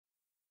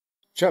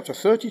Chapter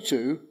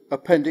 32,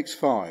 Appendix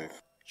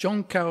 5.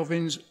 John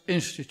Calvin's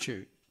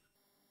Institute.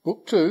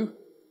 Book 2,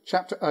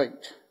 Chapter 8,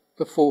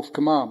 the Fourth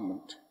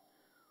Commandment.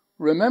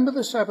 Remember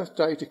the Sabbath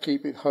day to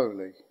keep it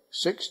holy.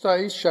 6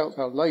 days shalt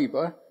thou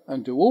labour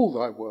and do all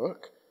thy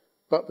work,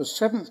 but the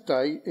seventh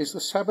day is the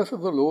Sabbath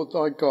of the Lord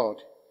thy God.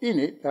 In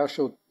it thou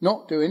shalt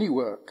not do any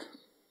work.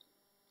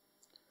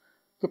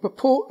 The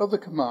purport of the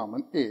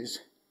commandment is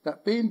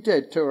that being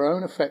dead to our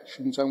own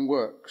affections and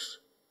works.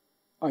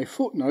 A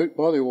footnote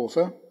by the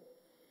author,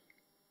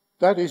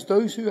 that is,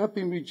 those who have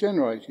been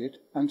regenerated,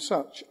 and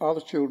such are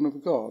the children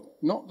of God,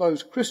 not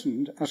those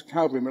christened, as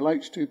Calvin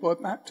relates to, by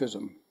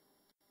baptism.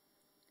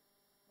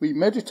 We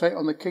meditate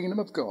on the kingdom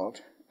of God,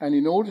 and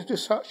in order to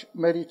such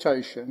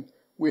meditation,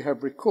 we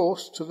have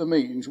recourse to the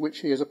means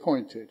which he has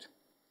appointed.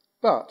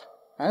 But,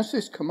 as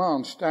this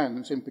command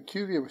stands in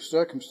peculiar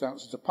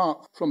circumstances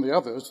apart from the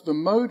others, the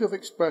mode of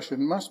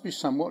expression must be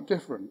somewhat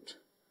different.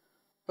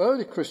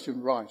 Early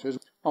Christian writers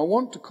are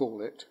wont to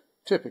call it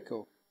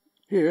typical.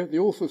 Here, the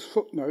author's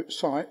footnote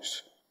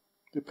cites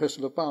the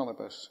Epistle of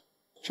Barnabas,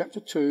 chapter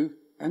 2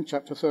 and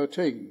chapter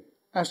 13,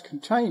 as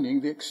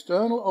containing the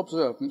external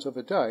observance of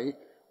a day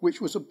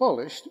which was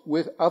abolished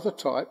with other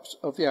types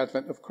of the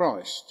advent of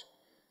Christ.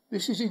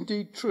 This is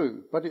indeed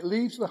true, but it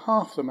leaves the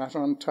half the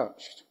matter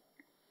untouched.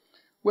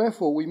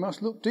 Wherefore we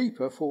must look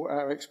deeper for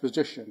our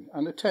exposition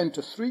and attend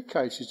to 3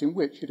 cases in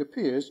which it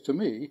appears to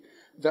me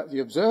that the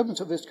observance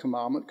of this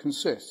commandment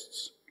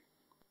consists.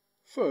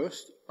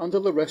 First, under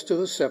the rest of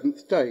the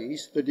 7th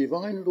days, the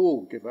divine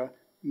lawgiver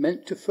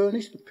meant to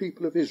furnish the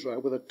people of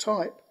Israel with a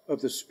type of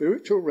the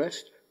spiritual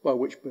rest by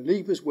which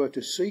believers were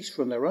to cease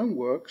from their own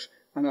works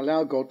and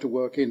allow God to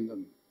work in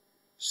them.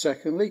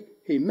 Secondly,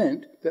 he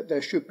meant that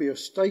there should be a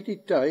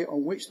stated day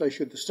on which they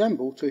should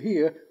assemble to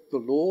hear the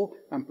law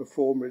and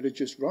perform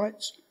religious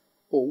rites,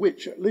 or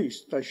which at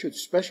least they should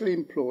specially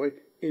employ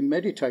in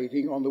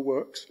meditating on the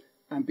works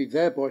and be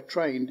thereby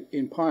trained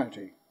in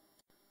piety.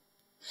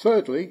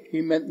 Thirdly,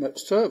 he meant that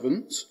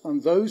servants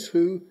and those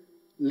who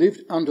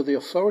lived under the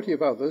authority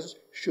of others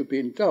should be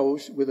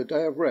indulged with a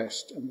day of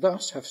rest and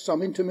thus have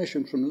some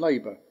intermission from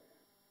labour.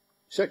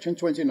 Section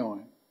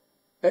 29.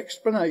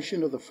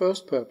 Explanation of the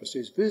first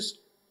purposes, viz.,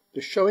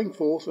 the showing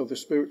forth of the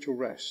spiritual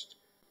rest.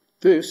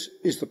 This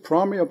is the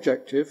primary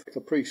objective of the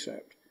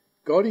precept.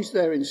 God is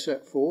therein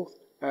set forth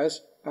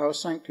as our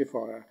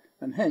sanctifier,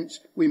 and hence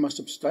we must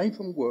abstain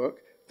from work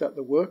that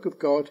the work of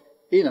God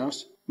in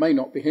us may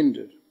not be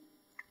hindered.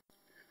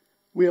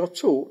 We are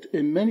taught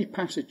in many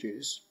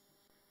passages,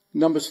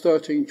 Numbers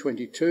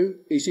 13:22,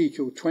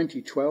 Ezekiel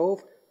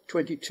 20:12,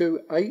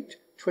 22:8,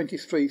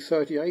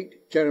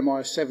 23:38,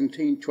 Jeremiah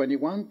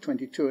 17:21,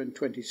 22 and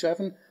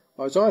 27,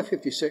 Isaiah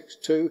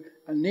 56:2,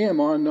 and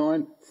Nehemiah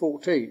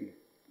 9:14,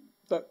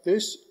 that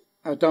this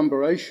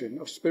adumberation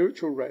of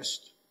spiritual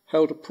rest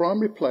held a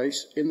primary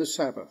place in the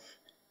Sabbath.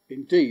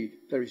 Indeed,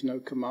 there is no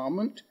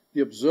commandment,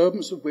 the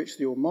observance of which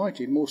the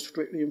Almighty more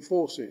strictly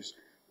enforces,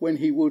 when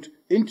he would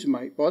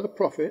intimate by the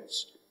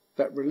prophets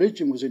that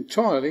religion was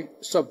entirely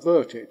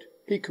subverted.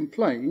 He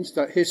complains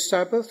that his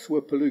Sabbaths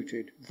were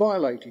polluted,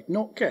 violated,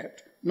 not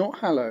kept, not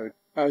hallowed,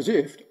 as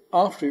if,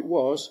 after it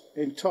was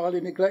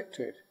entirely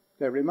neglected,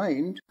 there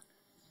remained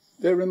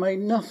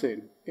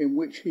nothing in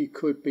which he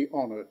could be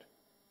honoured.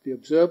 The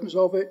observance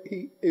of it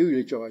he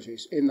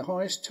eulogizes in the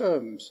highest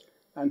terms,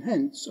 and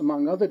hence,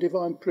 among other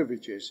divine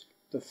privileges,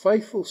 the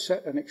faithful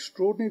set an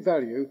extraordinary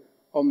value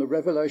on the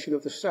revelation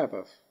of the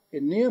Sabbath.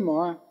 In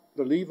Nehemiah,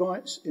 the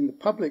Levites in the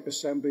public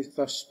assembly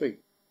thus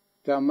speak: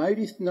 Thou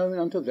madest known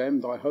unto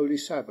them thy holy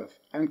Sabbath,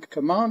 and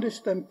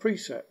commandest them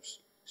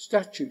precepts,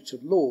 statutes,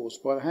 and laws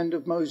by the hand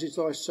of Moses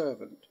thy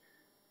servant.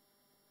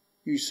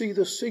 You see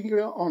the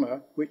singular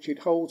honour which it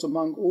holds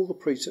among all the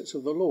precepts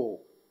of the law.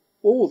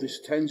 All this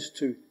tends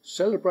to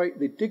celebrate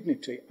the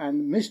dignity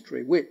and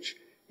mystery which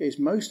is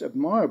most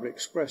admirably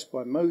expressed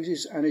by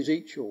Moses and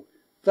Ezekiel.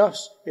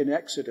 Thus in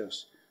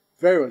Exodus,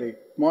 Verily,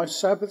 my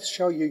Sabbath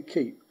shall you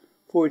keep,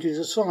 for it is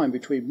a sign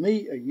between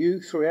me and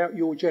you throughout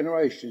your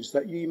generations,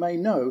 that ye may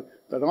know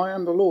that I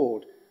am the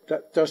Lord,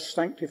 that does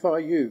sanctify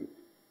you.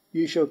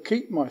 Ye shall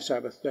keep my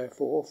Sabbath,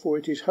 therefore, for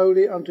it is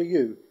holy unto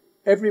you.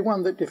 Every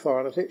one that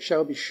defileth it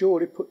shall be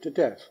surely put to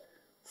death.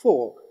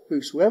 For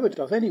whosoever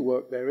doth any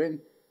work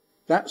therein,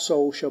 that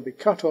soul shall be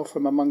cut off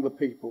from among the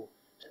people.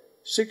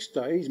 6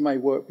 days may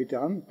work be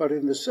done, but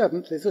in the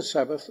 7th is the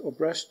Sabbath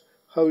of rest,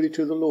 holy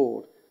to the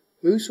Lord.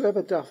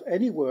 Whosoever doth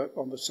any work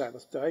on the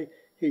Sabbath day,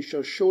 he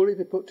shall surely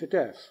be put to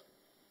death.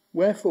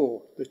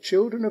 Wherefore the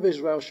children of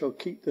Israel shall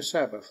keep the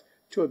Sabbath,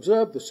 to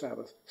observe the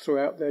Sabbath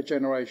throughout their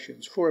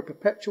generations, for a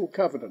perpetual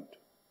covenant.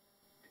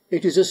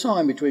 It is a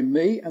sign between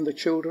me and the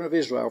children of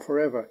Israel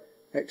forever.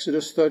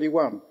 Exodus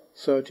 31,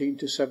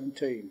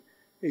 13-17.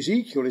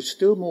 Ezekiel is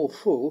still more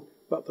full,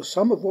 but the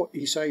sum of what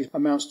he says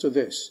amounts to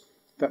this,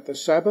 that the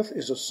Sabbath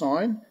is a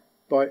sign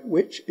by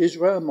which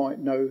Israel might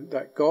know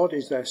that God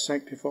is their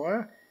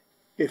sanctifier.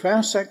 If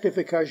our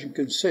sanctification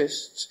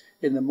consists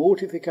in the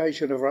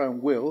mortification of our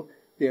own will,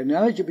 the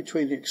analogy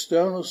between the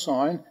external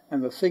sign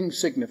and the thing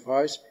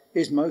signifies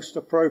is most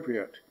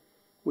appropriate.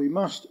 We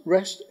must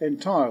rest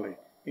entirely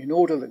in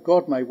order that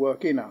God may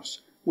work in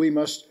us. We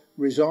must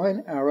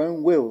resign our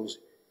own wills,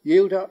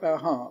 yield up our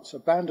hearts,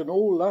 abandon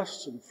all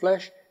lusts and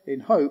flesh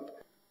in hope.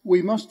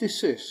 We must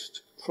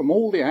desist from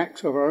all the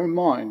acts of our own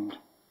mind,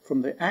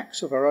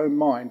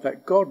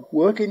 that God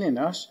working in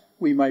us,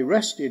 we may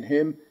rest in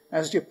him,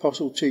 as the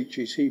apostle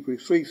teaches,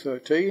 Hebrews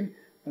 3:13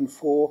 and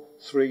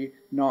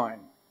 4:3-9.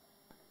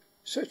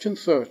 Section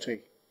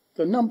 30.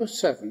 The number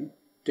 7,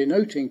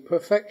 denoting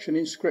perfection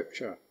in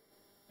Scripture.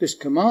 This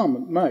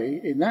commandment may,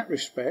 in that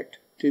respect,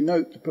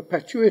 denote the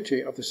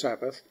perpetuity of the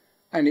Sabbath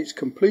and its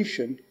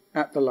completion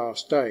at the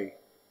last day.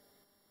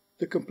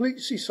 The complete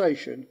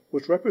cessation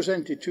was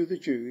represented to the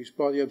Jews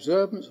by the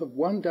observance of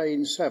 1 day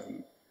in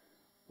 7,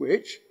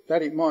 which,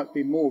 that it might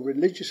be more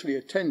religiously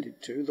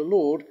attended to, the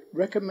Lord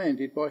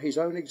recommended by his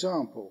own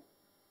example.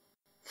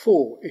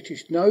 For it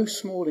is no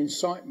small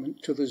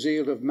incitement to the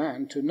zeal of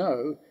man to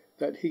know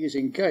that he is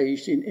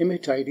engaged in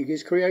imitating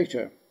his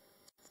Creator.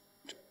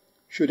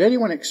 Should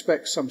anyone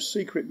expect some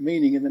secret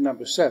meaning in the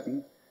number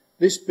 7,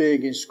 this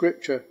being in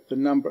Scripture the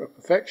number of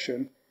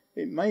perfection,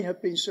 it may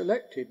have been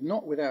selected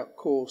not without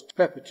cause to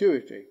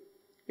perpetuity.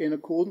 In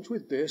accordance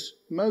with this,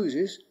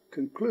 Moses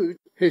concludes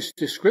his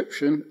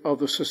description of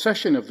the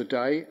succession of the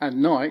day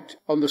and night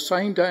on the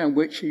same day on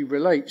which he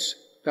relates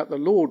that the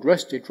Lord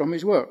rested from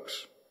his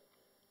works.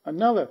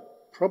 Another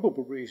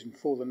probable reason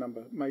for the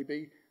number may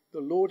be the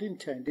Lord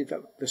intended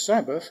that the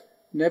Sabbath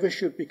never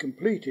should be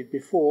completed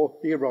before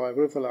the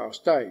arrival of the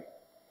last day.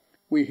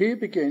 We here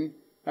begin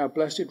our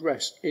blessed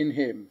rest in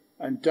him,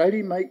 and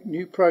daily make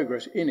new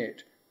progress in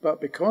it,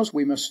 but because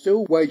we must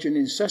still wage an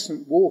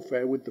incessant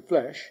warfare with the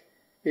flesh,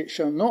 it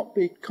shall not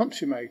be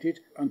consummated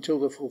until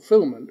the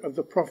fulfilment of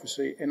the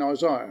prophecy in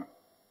Isaiah.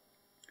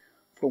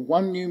 From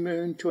one new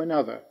moon to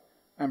another,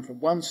 and from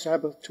one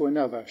Sabbath to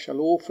another, shall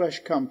all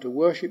flesh come to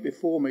worship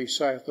before me,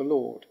 saith the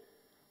Lord.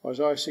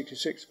 Isaiah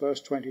 66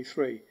 verse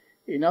 23.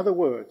 In other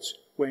words,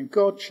 when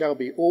God shall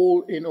be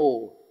all in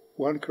all.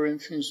 1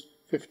 Corinthians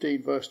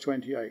 15 verse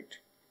 28.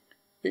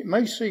 It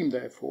may seem,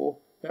 therefore,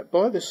 that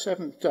by the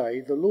seventh day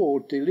the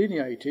Lord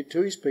delineated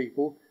to his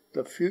people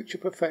the future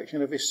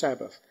perfection of his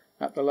Sabbath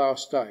at the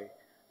last day,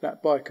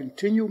 that by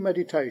continual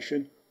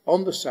meditation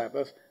on the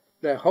Sabbath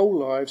their whole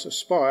lives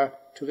aspire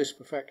to this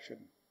perfection.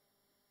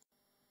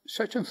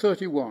 Section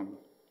 31.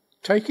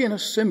 Taking a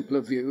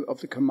simpler view of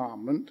the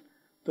commandment,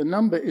 the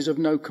number is of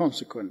no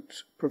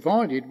consequence,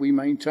 provided we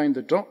maintain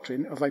the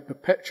doctrine of a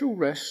perpetual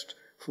rest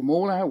from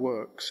all our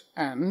works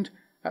and,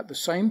 at the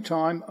same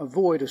time,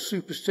 avoid a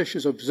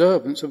superstitious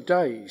observance of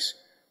days,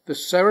 the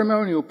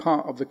ceremonial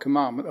part of the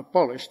commandment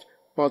abolished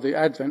by the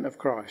advent of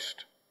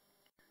Christ.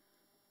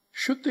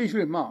 Should these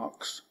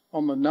remarks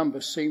on the number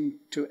seem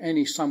to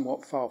any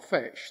somewhat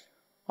far-fetched,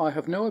 I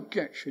have no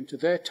objection to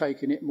their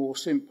taking it more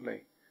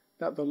simply,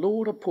 that the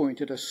Lord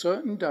appointed a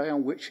certain day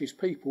on which his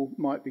people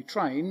might be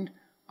trained,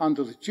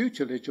 under the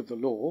tutelage of the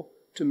law,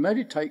 to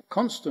meditate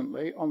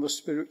constantly on the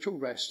spiritual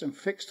rest and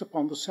fixed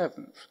upon the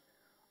seventh,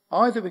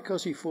 either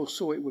because he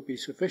foresaw it would be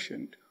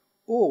sufficient,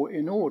 or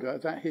in order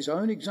that his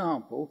own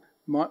example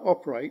might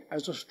operate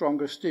as a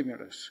stronger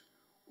stimulus,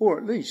 or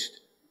at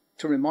least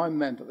to remind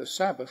men that the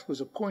Sabbath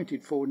was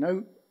appointed for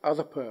no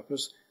other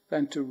purpose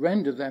than to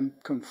render them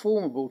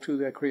conformable to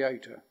their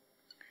Creator.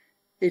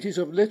 It is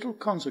of little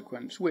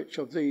consequence which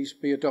of these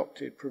be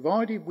adopted,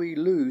 provided we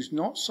lose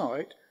not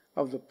sight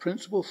of the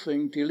principal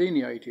thing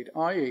delineated,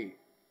 i.e.,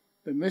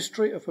 the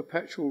mystery of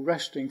perpetual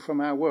resting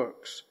from our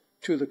works.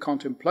 To the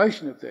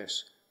contemplation of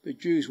this, the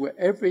Jews were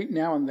every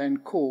now and then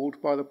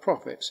called by the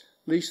prophets,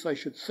 lest they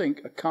should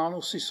think a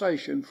carnal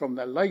cessation from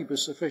their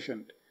labours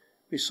sufficient.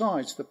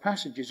 Besides the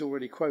passages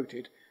already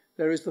quoted,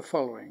 there is the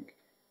following: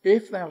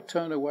 If thou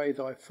turn away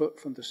thy foot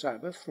from the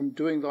Sabbath, from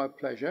doing thy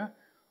pleasure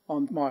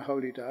on my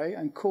holy day,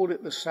 and call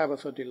it the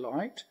Sabbath a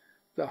delight,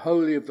 the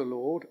holy of the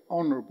Lord,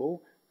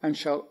 honourable, and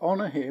shalt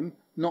honour him,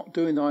 not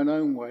doing thine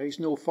own ways,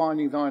 nor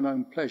finding thine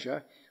own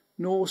pleasure,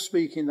 nor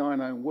speaking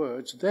thine own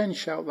words, then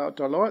shalt thou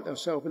delight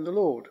thyself in the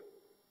Lord.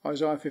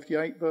 Isaiah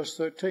 58 verse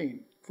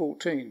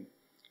 14.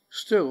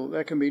 Still,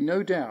 there can be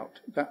no doubt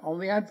that on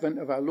the advent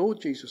of our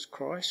Lord Jesus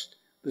Christ,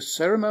 the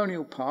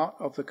ceremonial part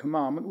of the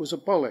commandment was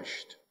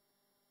abolished.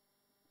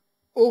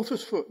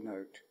 Author's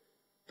footnote: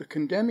 the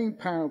condemning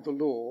power of the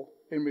law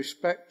in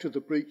respect to the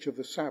breach of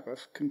the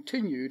Sabbath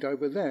continued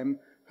over them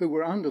who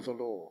were under the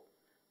law.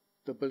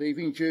 The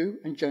believing Jew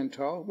and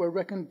Gentile were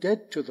reckoned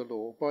dead to the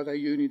law by their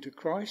union to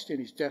Christ in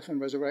his death and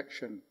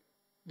resurrection.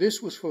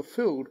 This was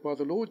fulfilled by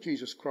the Lord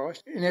Jesus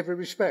Christ in every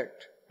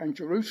respect, and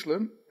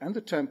Jerusalem and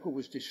the temple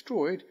was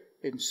destroyed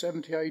in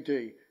 70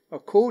 AD,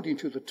 according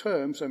to the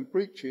terms and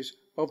breaches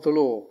of the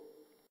law.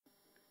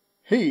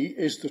 He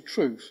is the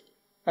truth,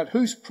 at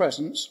whose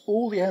presence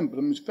all the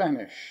emblems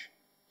vanish,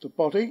 the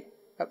body,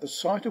 at the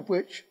sight of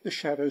which the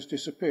shadows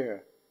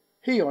disappear.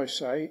 He, I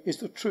say, is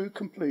the true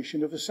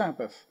completion of the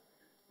Sabbath.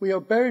 We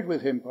are buried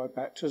with him by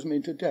baptism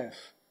into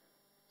death,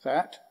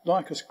 that,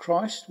 like as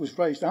Christ was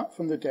raised up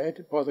from the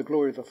dead by the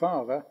glory of the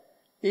Father,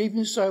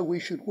 even so we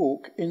should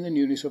walk in the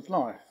newness of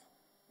life.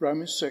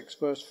 Romans 6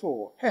 verse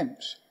 4.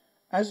 Hence,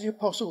 As the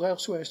apostle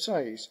elsewhere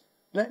says,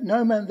 let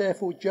no man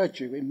therefore judge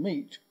you in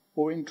meat,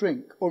 or in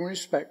drink, or in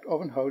respect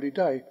of an holy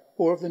day,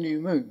 or of the new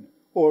moon,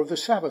 or of the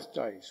Sabbath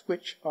days,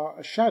 which are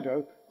a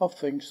shadow of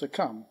things to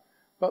come.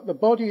 But the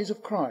body is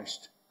of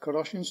Christ,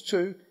 Colossians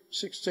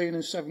 2:16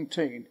 and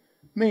 17,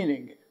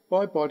 meaning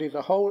by body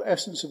the whole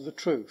essence of the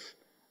truth,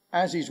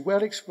 as is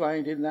well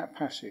explained in that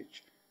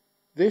passage.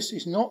 This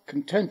is not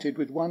contented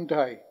with one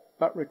day,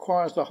 but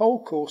requires the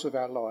whole course of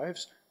our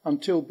lives,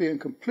 until being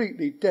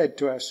completely dead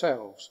to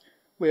ourselves,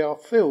 we are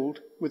filled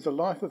with the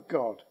life of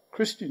God.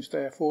 Christians,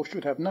 therefore,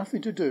 should have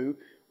nothing to do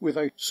with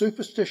a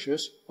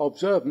superstitious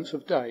observance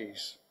of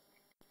days.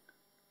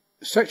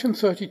 Section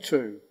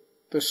 32.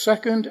 The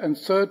second and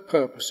third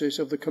purposes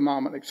of the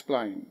commandment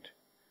explained.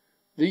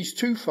 These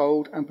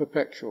twofold and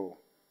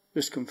perpetual.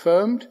 This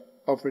confirmed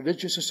of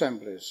religious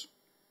assemblies.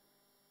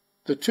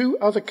 The two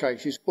other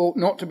cases ought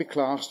not to be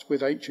classed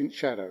with ancient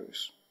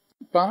shadows,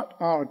 but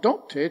are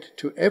adopted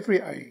to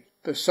every age.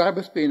 The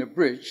Sabbath being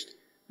abridged,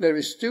 there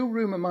is still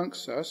room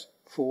amongst us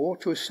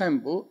to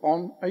assemble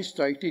on a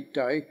stated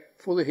day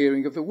for the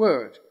hearing of the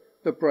word,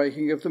 the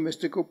breaking of the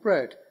mystical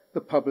bread,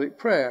 the public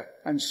prayer,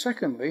 and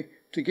secondly,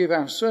 to give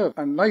our servants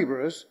and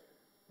labourers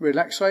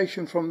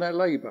relaxation from their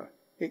labour.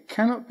 It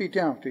cannot be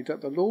doubted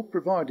that the Lord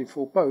provided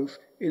for both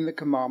in the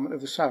commandment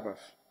of the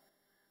Sabbath.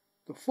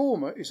 The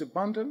former is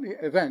abundantly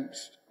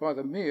evinced by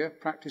the mere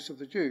practice of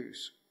the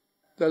Jews.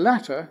 The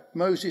latter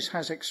Moses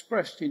has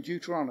expressed in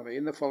Deuteronomy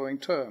in the following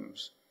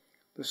terms.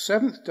 The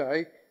seventh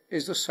day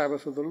is the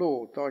Sabbath of the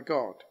Lord thy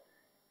God.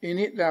 In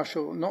it thou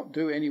shalt not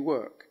do any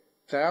work,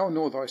 thou,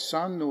 nor thy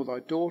son, nor thy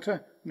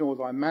daughter, nor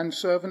thy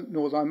manservant,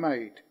 nor thy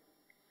maid,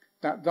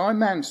 that thy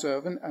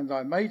manservant and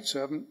thy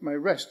maidservant may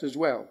rest as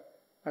well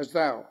as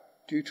thou.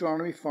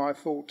 Deuteronomy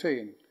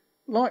 5:14.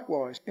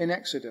 Likewise in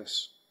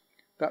Exodus,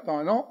 that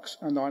thine ox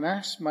and thine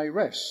ass may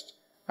rest,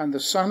 and the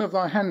son of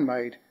thy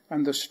handmaid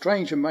and the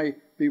stranger may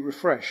be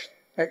refreshed.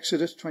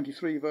 Exodus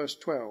 23 verse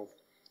 12.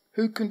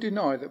 Who can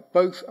deny that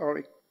both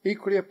are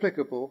equally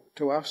applicable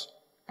to us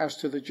as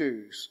to the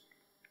Jews?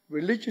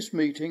 Religious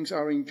meetings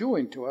are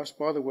enjoined to us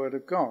by the word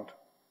of God.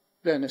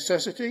 Their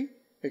necessity,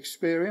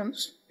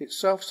 experience,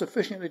 itself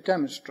sufficiently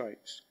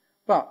demonstrates.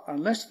 But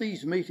unless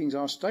these meetings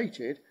are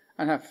stated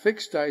and have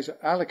fixed days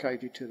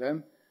allocated to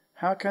them,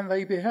 how can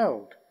they be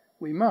held?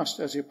 We must,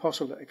 as the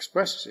apostle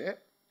expresses it,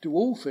 do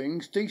all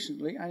things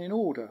decently and in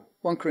order.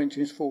 1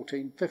 Corinthians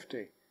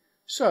 14:50.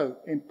 So,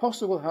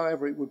 impossible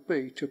however it would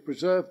be to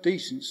preserve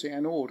decency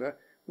and order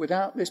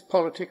without this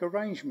politic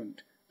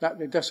arrangement, that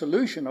the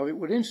dissolution of it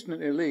would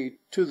instantly lead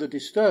to the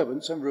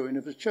disturbance and ruin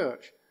of the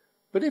church.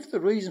 But if the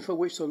reason for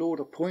which the Lord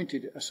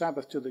appointed a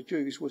Sabbath to the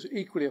Jews was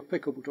equally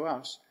applicable to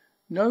us,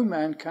 no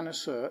man can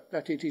assert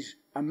that it is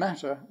a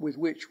matter with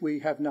which we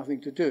have nothing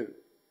to do.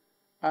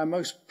 Our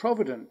most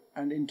provident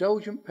and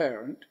indulgent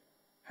parent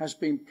has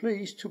been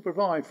pleased to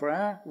provide for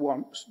our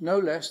wants no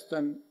less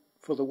than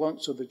for the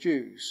wants of the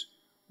Jews.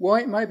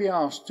 Why, it may be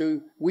asked,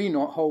 do we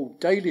not hold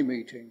daily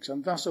meetings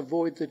and thus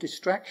avoid the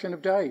distraction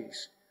of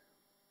days?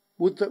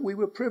 Would that we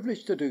were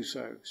privileged to do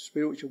so.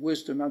 Spiritual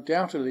wisdom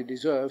undoubtedly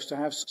deserves to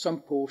have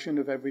some portion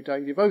of every day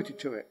devoted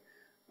to it.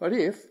 But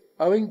if,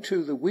 owing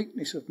to the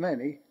weakness of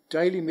many,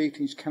 daily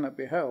meetings cannot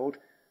be held,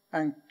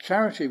 and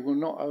charity will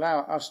not allow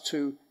us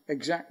to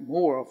exact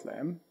more of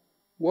them,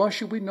 why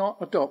should we not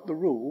adopt the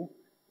rule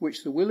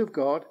which the will of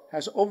God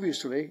has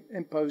obviously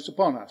imposed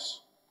upon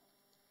us?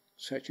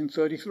 Section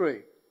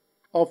 33.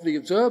 Of the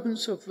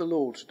observance of the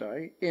Lord's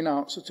Day, in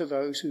answer to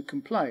those who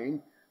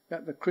complain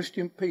that the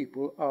Christian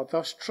people are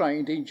thus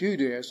trained in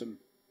Judaism.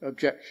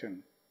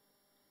 Objection.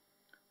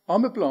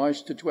 I'm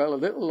obliged to dwell a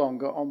little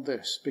longer on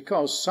this,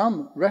 because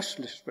some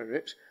restless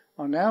spirits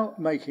are now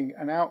making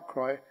an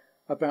outcry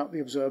about the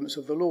observance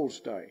of the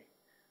Lord's Day.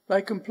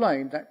 They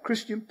complain that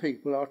Christian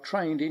people are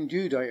trained in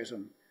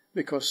Judaism,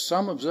 because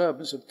some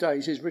observance of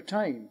days is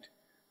retained.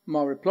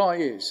 My reply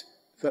is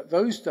that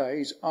those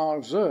days are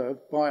observed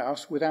by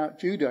us without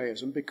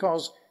Judaism,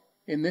 because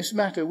in this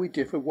matter we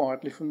differ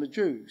widely from the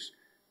Jews.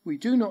 We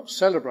do not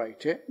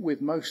celebrate it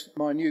with most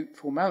minute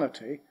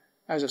formality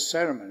as a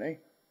ceremony,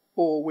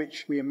 or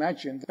which we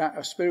imagine that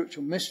a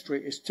spiritual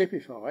mystery is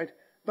typified,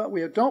 but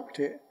we adopt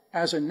it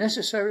as a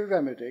necessary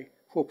remedy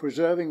for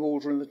preserving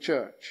order in the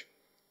church.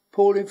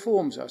 Paul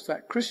informs us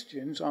that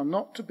Christians are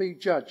not to be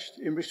judged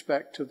in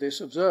respect to this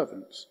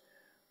observance,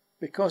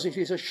 because it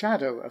is a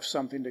shadow of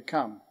something to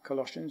come,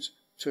 Colossians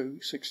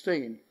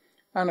 2:16,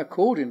 and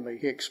accordingly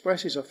he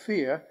expresses a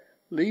fear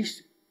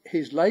lest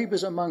his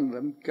labours among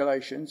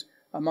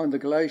the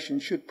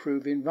Galatians should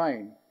prove in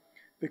vain,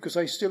 because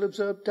they still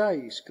observe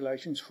days,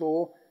 Galatians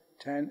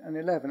 4:10 and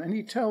 11, and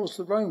he tells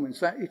the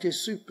Romans that it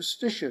is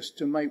superstitious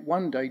to make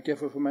one day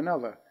differ from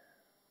another,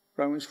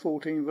 Romans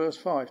 14 verse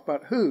 5.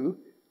 But who,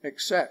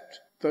 except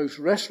those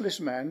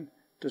restless men,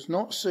 does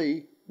not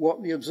see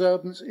what the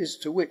observance is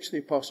to which the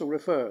apostle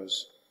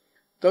refers?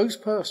 Those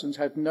persons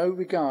had no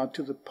regard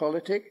to the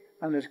politic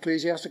and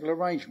ecclesiastical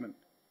arrangement.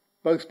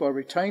 Both by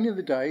retaining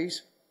the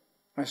days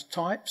as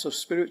types of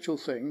spiritual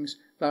things,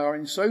 they are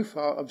in so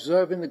far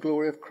observing the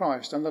glory of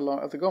Christ and the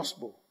light of the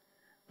gospel.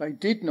 They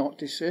did not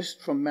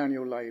desist from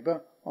manual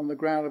labour on the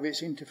ground of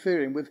its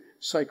interfering with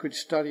sacred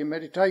study and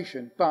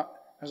meditation, but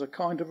as a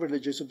kind of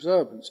religious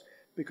observance,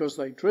 because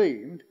they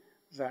dreamed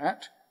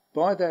that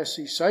by their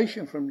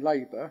cessation from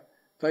labour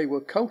they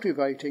were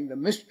cultivating the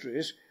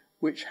mysteries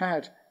which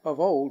had of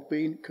old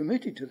been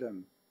committed to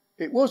them.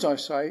 It was, I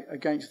say,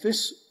 against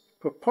this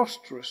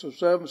preposterous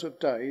observance of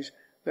days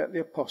that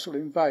the apostle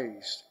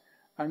inveighs,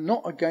 and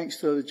not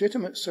against the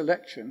legitimate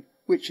selection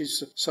which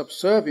is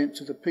subservient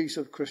to the peace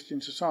of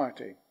Christian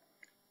society.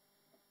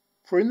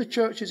 For in the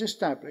churches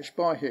established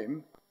by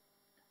him,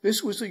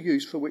 this was the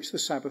use for which the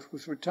Sabbath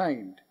was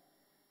retained.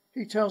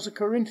 He tells the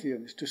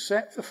Corinthians to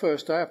set the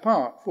first day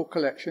apart for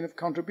collection of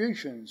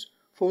contributions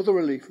for the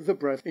relief of the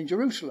brethren in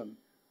Jerusalem,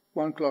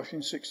 1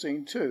 Colossians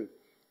 16:2.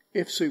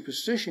 If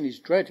superstition is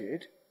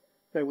dreaded,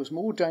 there was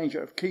more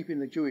danger of keeping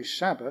the Jewish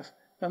Sabbath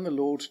than the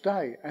Lord's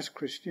Day, as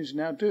Christians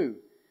now do,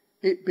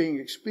 it being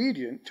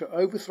expedient to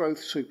overthrow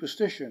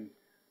superstition.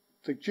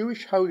 The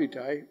Jewish holy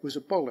day was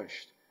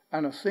abolished,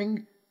 and a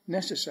thing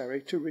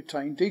necessary to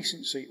retain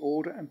decency,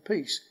 order and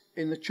peace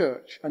in the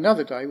church.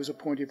 Another day was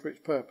appointed for its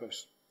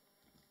purpose.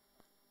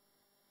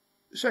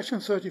 Section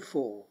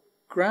 34.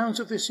 Grounds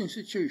of this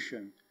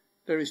institution.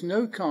 There is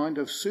no kind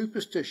of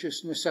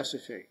superstitious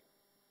necessity.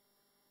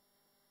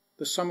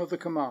 The sum of the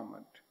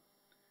commandment.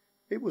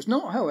 It was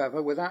not,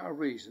 however, without a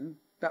reason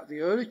that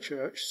the early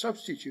church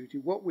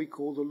substituted what we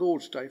call the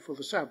Lord's Day for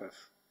the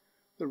Sabbath,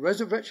 the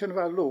resurrection of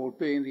our Lord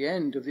being the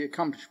end of the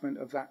accomplishment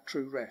of that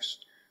true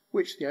rest,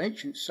 which the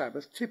ancient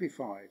Sabbath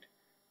typified.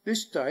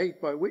 This day,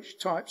 by which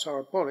types are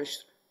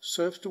abolished,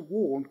 serves to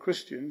warn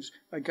Christians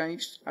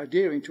against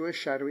adhering to a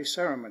shadowy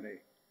ceremony.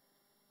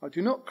 I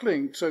do not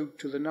cling so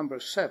to the number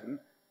 7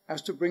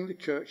 as to bring the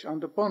church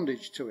under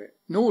bondage to it,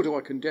 nor do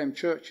I condemn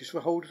churches for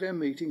holding their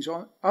meetings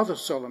on other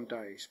solemn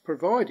days,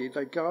 provided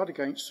they guard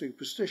against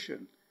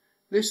superstition.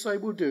 This they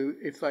will do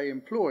if they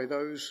employ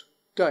those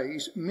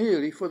days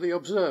merely for the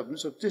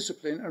observance of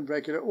discipline and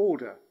regular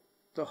order.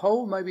 The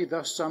whole may be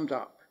thus summed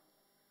up.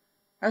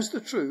 As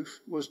the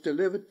truth was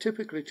delivered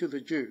typically to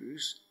the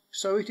Jews,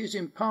 so it is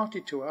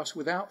imparted to us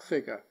without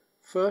figure.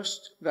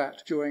 First,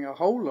 that during our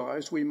whole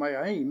lives we may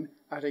aim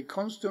at a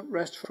constant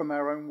rest from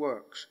our own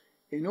works,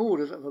 in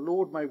order that the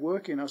Lord may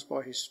work in us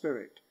by his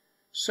Spirit.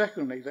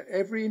 Secondly, that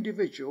every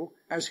individual,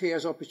 as he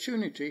has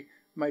opportunity,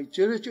 may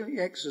diligently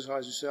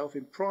exercise himself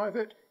in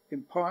private,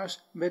 impious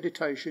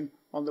meditation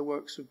on the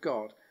works of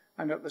God,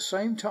 and at the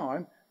same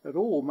time that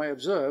all may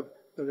observe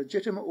the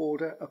legitimate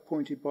order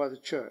appointed by the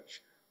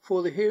church,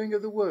 for the hearing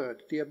of the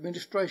word, the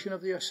administration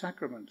of the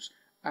sacraments,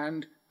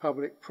 and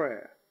public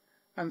prayer.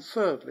 And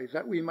thirdly,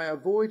 that we may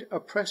avoid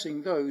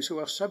oppressing those who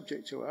are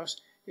subject to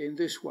us. In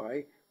this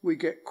way we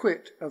get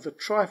quit of the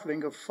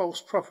trifling of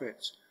false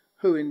prophets,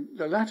 who in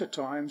the latter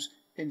times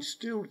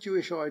instilled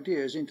Jewish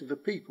ideas into the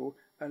people,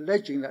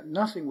 alleging that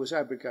nothing was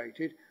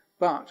abrogated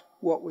but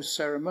what was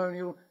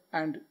ceremonial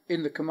and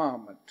in the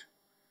commandment.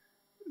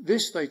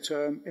 This they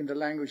term in the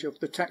language of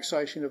the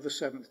taxation of the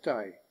seventh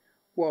day,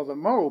 while the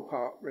moral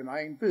part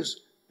remained viz.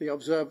 The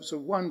observance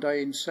of one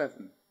day in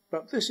 7.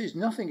 But this is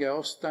nothing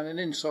else than an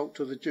insult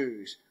to the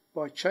Jews,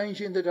 by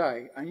changing the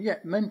day and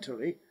yet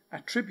mentally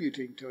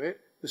attributing to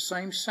it the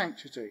same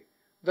sanctity,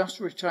 thus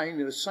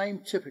retaining the same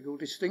typical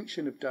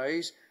distinction of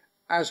days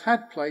as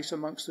had place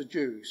amongst the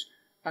Jews.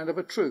 And of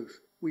a truth,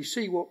 we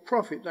see what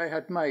profit they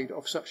had made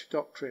of such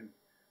doctrine.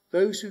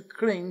 Those who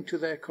cling to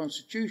their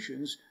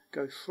constitutions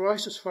go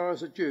thrice as far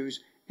as the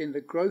Jews in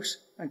the gross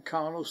and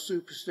carnal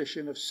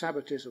superstition of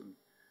Sabbatism,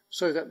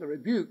 so that the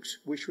rebukes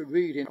which we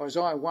read in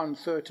Isaiah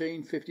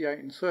 1:13, 58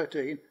 and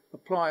 13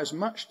 apply as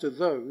much to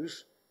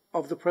those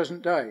of the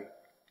present day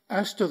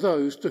as to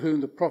those to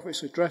whom the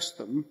prophets addressed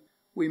them.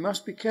 We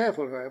must be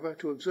careful, however,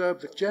 to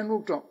observe the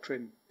general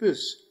doctrine,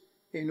 viz.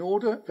 In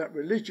order that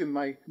religion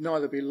may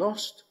neither be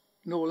lost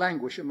nor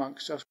languish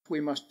amongst us,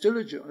 we must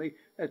diligently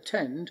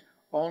attend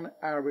on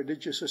our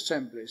religious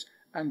assemblies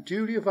and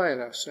duly avail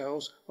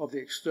ourselves of the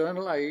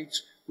external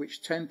aids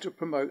which tend to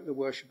promote the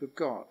worship of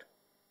God.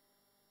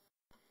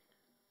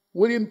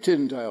 William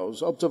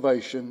Tyndale's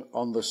observation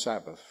on the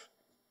Sabbath,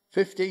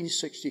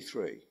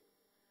 1563.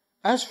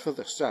 As for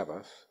the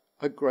Sabbath,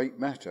 a great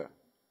matter.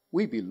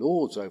 We be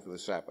lords over the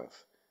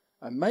Sabbath,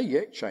 and may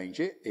yet change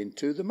it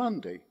into the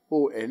Monday,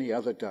 or any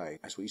other day,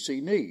 as we see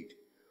need,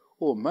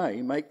 or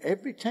may make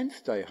every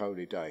 10th day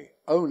holy day,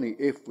 only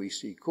if we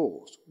see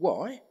cause.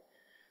 Why?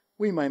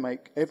 We may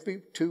make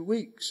every 2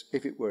 weeks,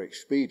 if it were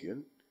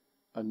expedient,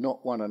 and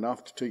not one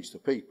enough to teach the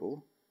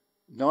people.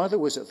 Neither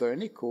was there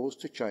any cause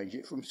to change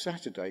it from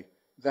Saturday,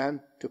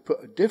 than to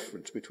put a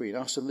difference between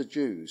us and the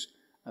Jews,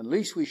 and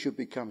lest we should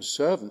become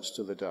servants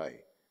to the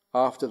day,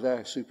 after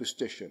their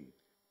superstition.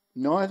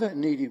 Neither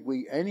needed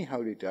we any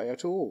holy day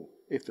at all,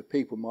 if the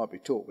people might be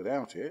taught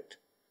without it.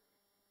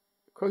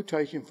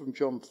 Quotation from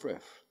John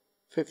Frith,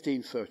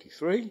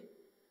 1533.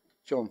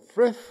 John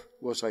Frith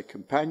was a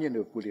companion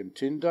of William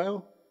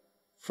Tyndale.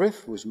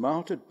 Frith was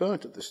martyred,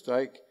 burnt at the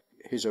stake.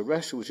 His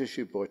arrest was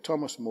issued by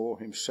Thomas More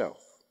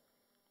himself.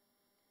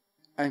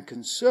 And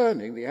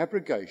concerning the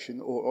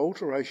abrogation or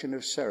alteration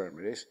of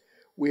ceremonies,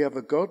 we have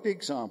a godly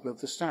example of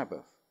the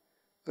Sabbath.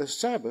 The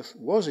Sabbath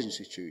was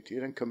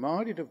instituted and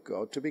commanded of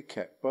God to be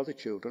kept by the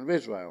children of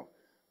Israel,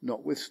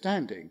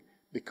 notwithstanding,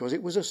 because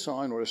it was a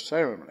sign or a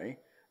ceremony,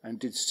 and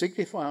did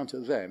signify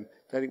unto them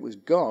that it was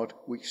God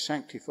which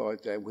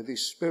sanctified them with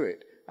his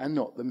Spirit, and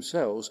not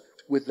themselves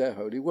with their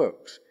holy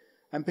works,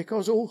 and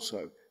because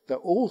also that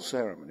all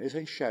ceremonies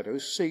and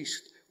shadows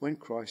ceased when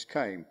Christ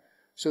came,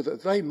 so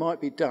that they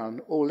might be done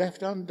or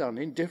left undone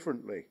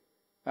indifferently.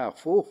 Our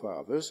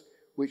forefathers,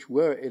 which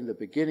were in the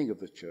beginning of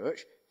the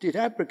church, did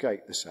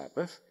abrogate the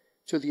Sabbath,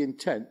 to the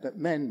intent that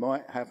men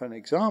might have an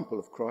example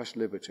of Christ's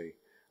liberty,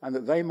 and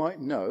that they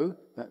might know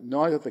that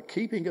neither the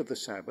keeping of the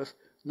Sabbath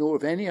nor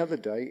of any other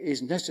day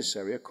is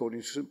necessary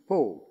according to St.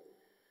 Paul.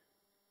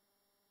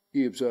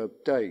 Ye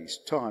observe days,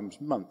 times,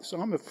 months.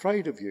 I am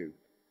afraid of you,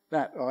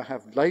 that I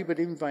have laboured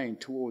in vain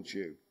towards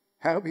you.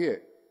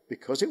 Howbeit,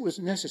 because it was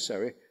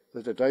necessary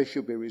that a day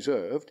should be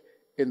reserved,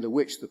 in the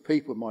which the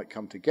people might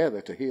come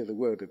together to hear the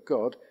word of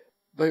God,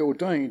 they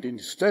ordained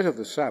instead of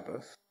the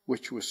Sabbath,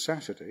 which was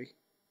Saturday,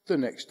 the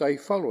next day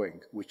following,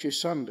 which is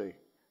Sunday.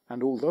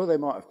 And although they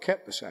might have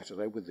kept the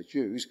Saturday with the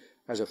Jews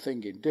as a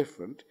thing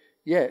indifferent,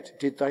 yet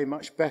did they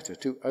much better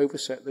to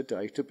overset the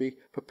day to be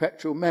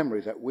perpetual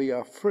memory that we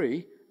are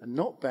free and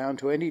not bound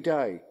to any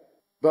day,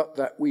 but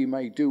that we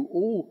may do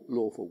all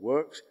lawful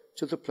works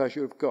to the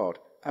pleasure of God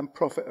and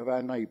profit of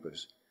our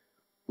neighbours.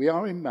 We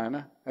are in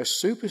manner as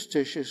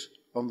superstitious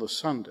on the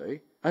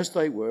Sunday as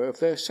they were of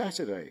their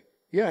Saturday.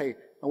 Yea,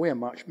 and we are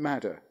much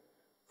madder.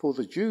 For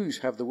the Jews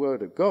have the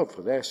word of God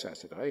for their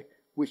Saturday,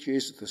 which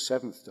is the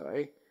seventh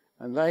day,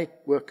 and they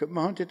were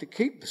commanded to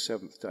keep the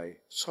seventh day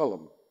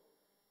solemn.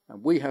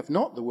 And we have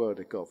not the word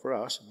of God for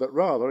us, but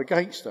rather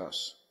against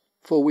us.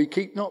 For we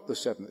keep not the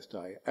seventh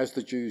day, as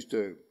the Jews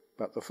do,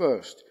 but the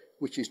first,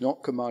 which is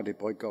not commanded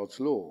by God's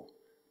law.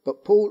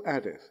 But Paul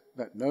addeth,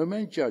 that no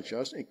man judge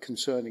us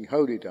concerning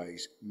holy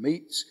days,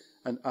 meats,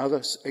 and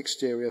other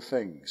exterior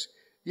things.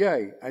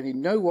 Yea, and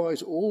in no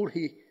wise all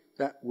he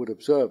that would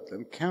observe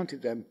them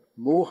counted them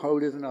more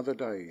holy than other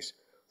days.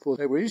 For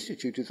they were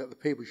instituted that the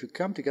people should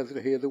come together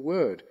to hear the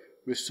word,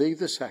 receive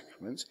the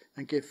sacraments,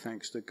 and give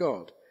thanks to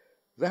God.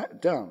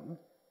 That done,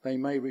 they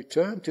may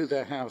return to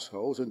their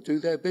households and do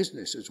their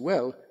business as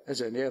well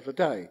as any other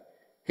day.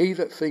 He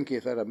that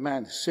thinketh that a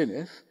man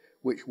sinneth,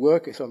 which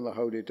worketh on the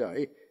holy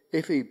day,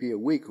 if he be a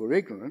weak or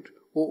ignorant,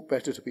 ought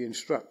better to be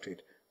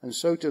instructed, and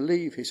so to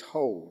leave his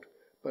hold.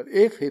 But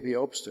if he be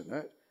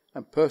obstinate,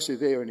 and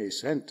persevere in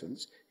his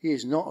sentence, he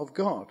is not of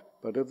God,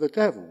 but of the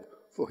devil,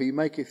 for he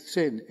maketh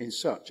sin in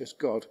such as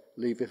God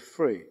leaveth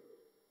free.